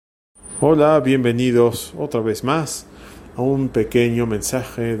Hola, bienvenidos otra vez más a un pequeño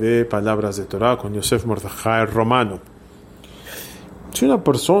mensaje de palabras de Torah con Yosef Mordechai Romano. Si una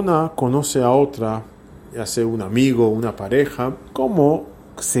persona conoce a otra, ya sea un amigo, una pareja, ¿cómo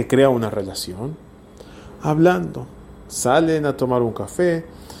se crea una relación? Hablando. Salen a tomar un café,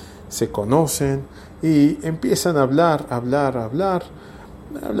 se conocen y empiezan a hablar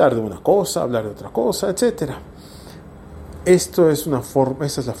de una cosa, hablar de otra cosa, etc. Esa es la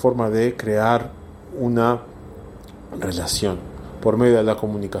forma de crear una relación por medio de la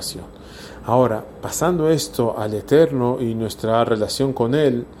comunicación. Ahora, pasando esto al Eterno y nuestra relación con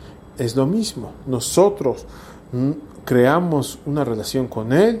Él, es lo mismo. Nosotros creamos una relación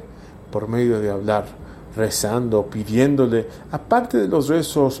con Él por medio de hablar, rezando, pidiéndole, aparte de los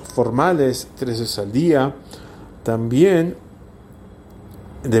rezos formales 3 veces al día, también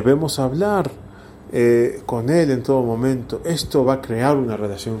debemos hablar con Él en todo momento. Esto va a crear una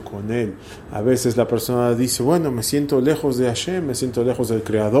relación con Él. A veces la persona dice, bueno, me siento lejos de Hashem, me siento lejos del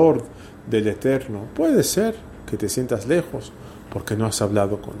Creador, del Eterno. Puede ser que te sientas lejos porque no has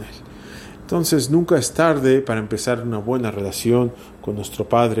hablado con Él. Entonces nunca es tarde para empezar una buena relación con nuestro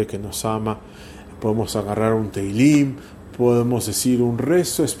Padre que nos ama. Podemos agarrar un teilim, podemos decir un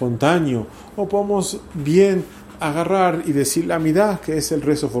rezo espontáneo, o podemos bien agarrar y decir la amidad, que es el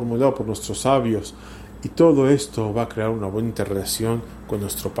rezo formulado por nuestros sabios, y todo esto va a crear una buena relación con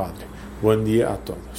nuestro Padre. Buen día a todos.